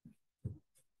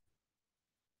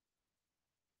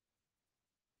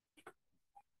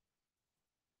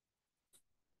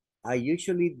 I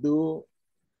usually do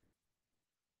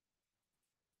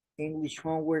English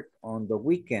homework on the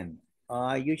weekend.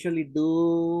 I usually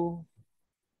do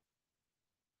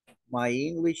my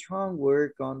English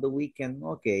homework on the weekend,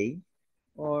 okay.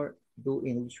 Or do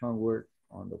English homework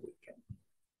on the weekend.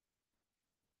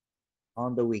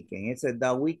 On the weekend. Ese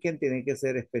the weekend tiene que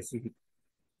ser específico.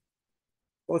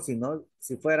 O si no,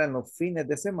 si fueran los fines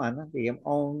de semana, digamos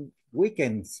on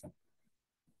weekends.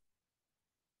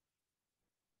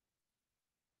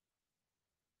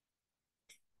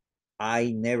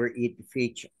 I never eat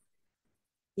fish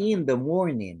in the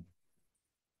morning.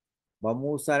 Vamos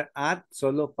a usar at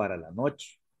solo para la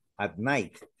noche, at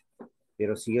night.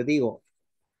 Pero si yo digo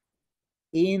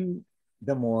in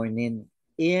the morning,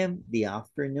 in the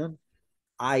afternoon,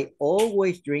 I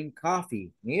always drink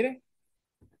coffee. Mire,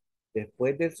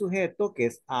 después del sujeto que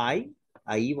es I,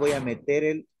 ahí voy a meter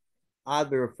el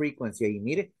adverb frequency. Ahí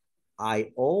mire,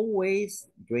 I always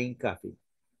drink coffee.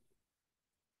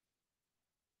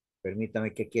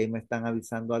 Permítame que aquí me están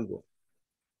avisando algo.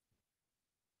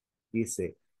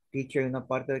 Dice, teacher, hay una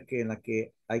parte en la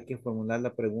que hay que formular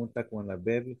la pregunta con la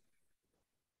verb.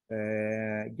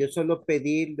 Yo solo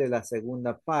pedir de la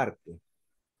segunda parte.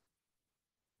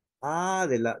 Ah,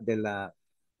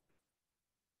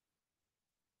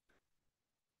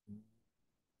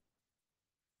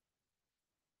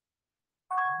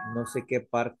 no sé qué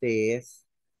parte es.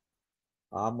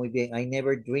 Ah, muy bien. I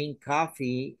never drink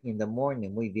coffee in the morning.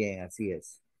 Muy bien, así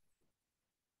es.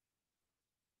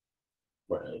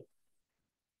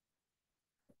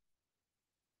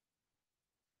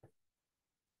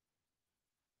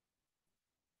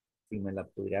 Si me la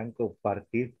pudieran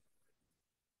compartir.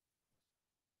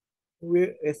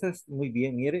 Esa es muy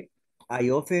bien, mire. I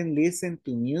often listen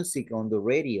to music on the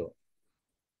radio.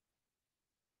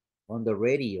 On the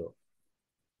radio.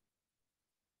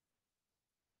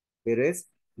 Pero es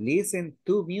listen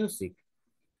to music.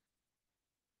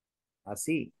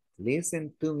 Así,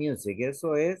 listen to music.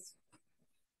 Eso es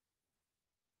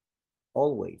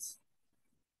always.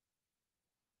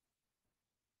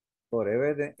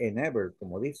 Forever and ever,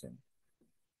 como dicen.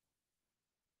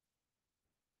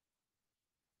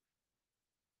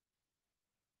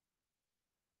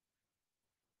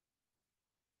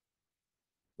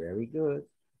 Very good.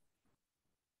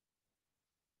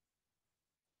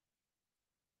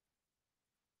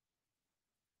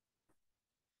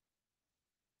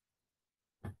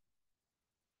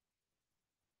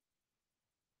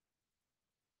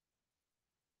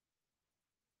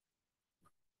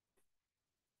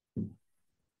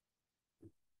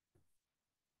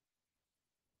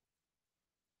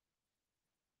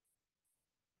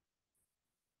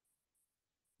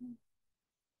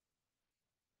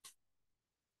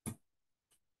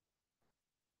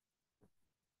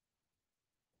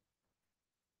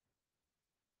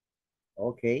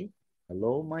 Okay.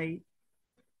 Hello, my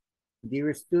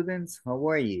dear students. How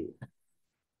are you?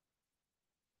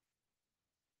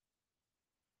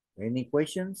 Any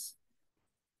questions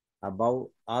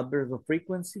about adverbs of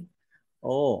frequency?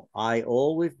 Oh, I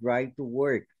always drive to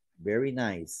work. Very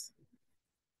nice.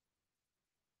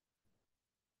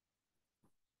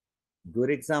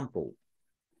 Good example.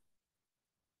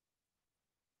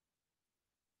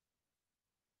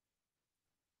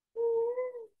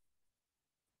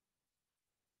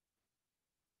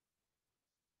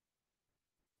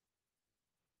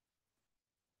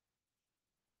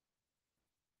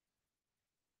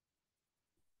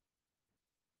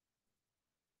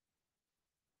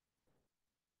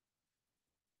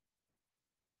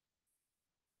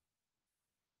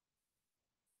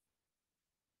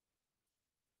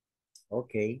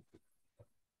 Okay.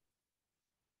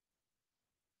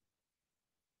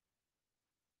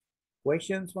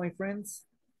 Questions, my friends?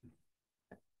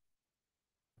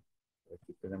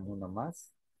 Aquí tenemos una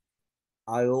más.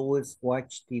 I always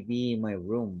watch TV in my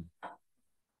room.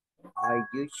 I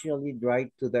usually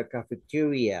drive to the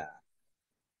cafeteria.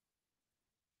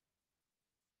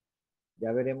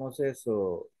 Ya veremos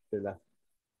eso.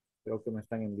 Creo que me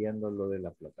están enviando lo de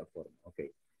la plataforma.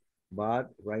 Okay. But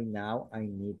right now I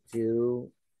need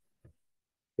to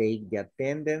take the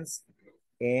attendance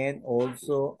and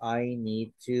also I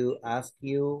need to ask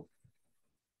you,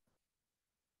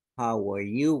 how are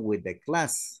you with the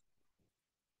class?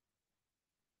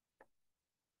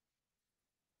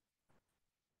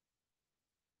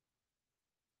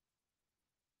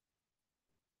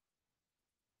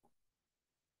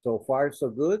 So far, so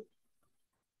good.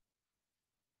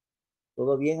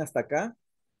 ¿Todo bien hasta acá?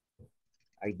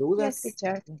 ¿Hay Yes, dudas?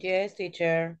 teacher. Yes,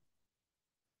 teacher.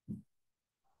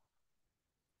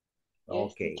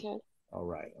 Okay. All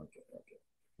right. Okay. Okay.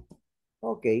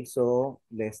 Okay. So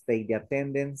let's take the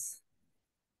attendance.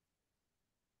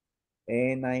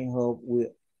 And I hope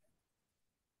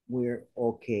we're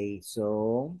okay.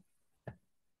 So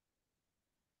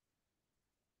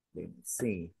let me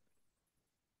see.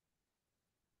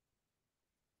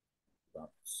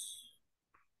 Vamos.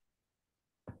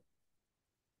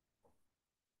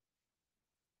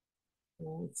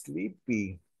 Oh,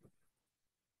 sleepy.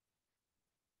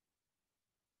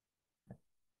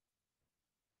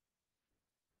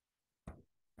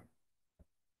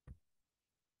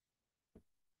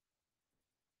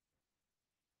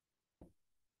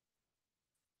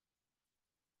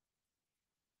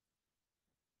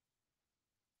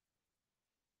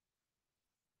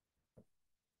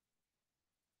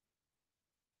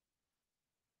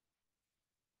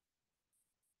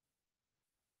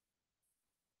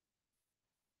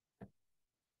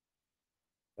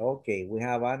 Okay, we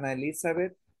have Ana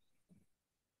Elizabeth.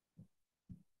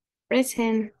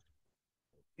 Present.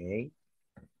 Okay.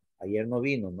 Ayer no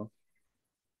vino, ¿no?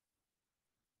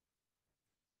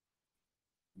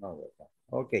 No, ¿verdad?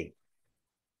 Ok.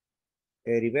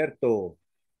 Heriberto.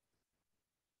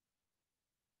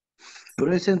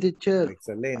 Present, teacher.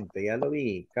 Excelente, ya lo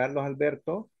vi. Carlos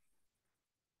Alberto.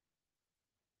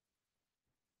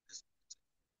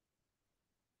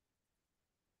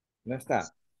 No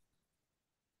está.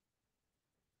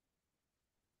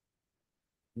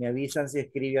 Me avisan si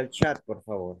escribe al chat, por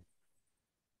favor.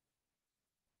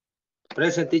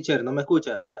 Present, teacher. ¿No me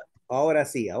escucha? Ahora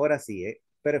sí,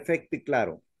 perfecto y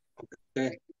claro.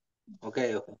 Ok.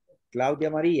 Claudia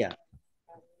María.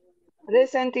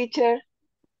 Present, teacher.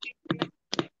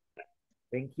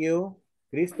 Thank you.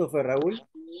 Christopher Raúl.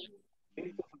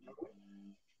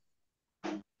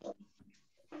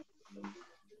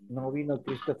 No vino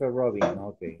Christopher Robin. No,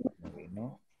 ok, no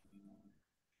vino.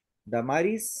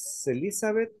 Damaris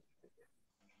Elizabeth.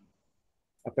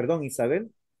 Perdón,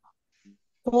 Isabel.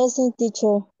 Present,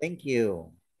 teacher. Thank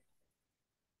you.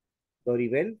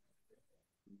 Doribel.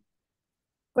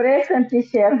 Present,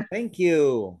 teacher. Thank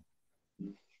you.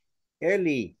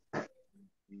 Ellie.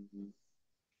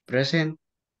 Present.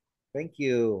 Thank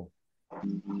you.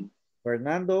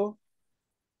 Fernando.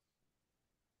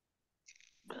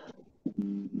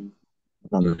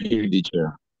 I'm here,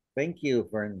 teacher. Thank you,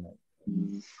 Fernando.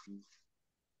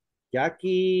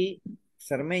 Jackie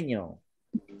Cermeño.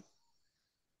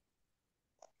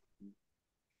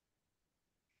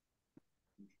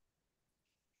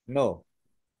 No.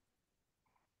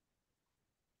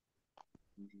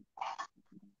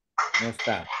 No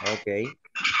está. Ok.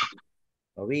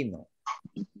 No vino.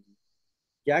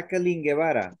 Jacqueline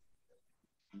Guevara.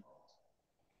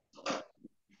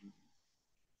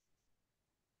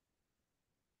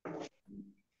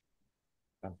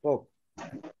 Tampoco.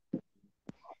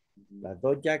 Las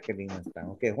dos Jacqueline no están.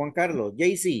 Ok, Juan Carlos.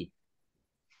 JC.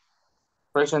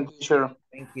 Present teacher.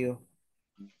 Thank you.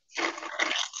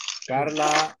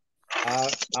 Carla,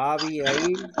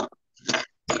 Abigail.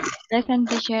 Present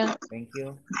teacher. Thank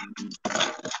you.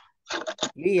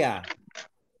 Leah.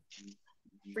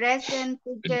 Present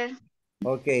teacher.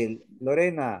 Okay,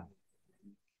 Lorena.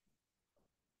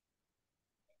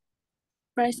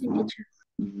 Present teacher.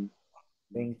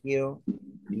 Thank you.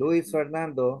 Luis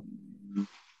Fernando.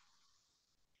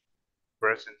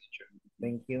 Present teacher.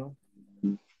 Thank you.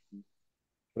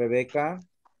 Rebecca.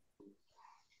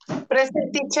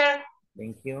 Present teacher.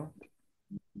 Thank you.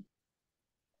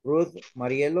 Ruth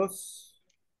Marielos.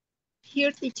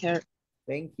 Here, teacher.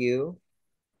 Thank you.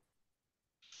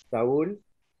 Saúl.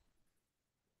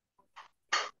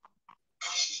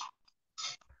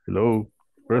 Hello.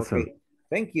 Present. Okay.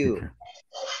 Thank you. Teacher.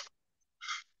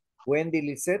 Wendy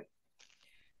Lisette.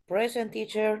 Present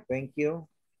teacher. Thank you.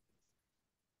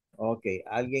 Ok,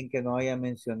 alguien que no haya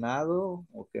mencionado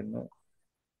o que no.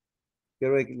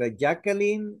 Quiero que la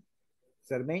Jacqueline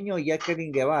Cermeño y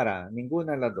Jacqueline Guevara,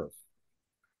 ninguna de las dos.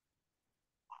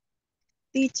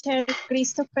 Teacher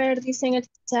Christopher dice en el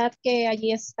chat que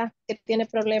allí está, que tiene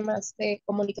problemas de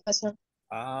comunicación.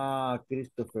 Ah,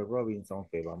 Christopher Robinson.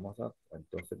 Ok,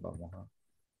 entonces vamos a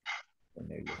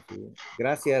ponerlo así.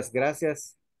 Gracias,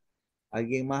 gracias.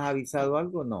 ¿Alguien más ha avisado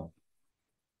algo? No.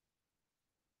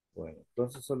 Bueno,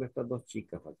 entonces solo estas dos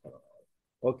chicas faltaron.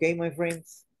 Ok, my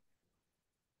friends.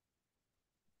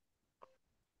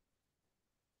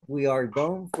 We are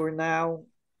done for now.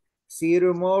 See you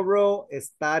tomorrow.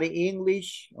 Study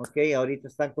English. Ok, ahorita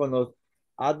están con los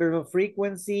adverbs of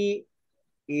frequency.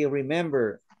 Y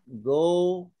remember,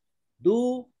 go,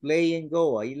 do, play and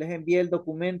go. Ahí les envié el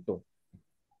documento.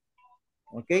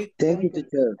 Ok. Thank you,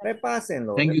 teacher.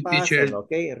 Repásenlo, Thank you, teacher. repásenlo,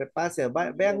 ok.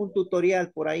 Repasen. Vean un tutorial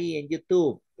por ahí en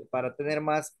YouTube para tener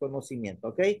más conocimiento,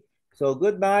 ok. So,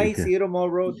 goodbye. Teacher. See you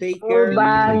tomorrow. Take care.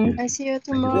 Goodbye. I see you Thank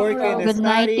you. tomorrow. Work and Good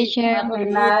night, study. teacher. Good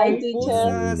Be night, teacher.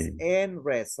 pupusas and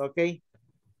rest, ok.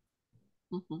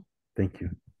 Thank you.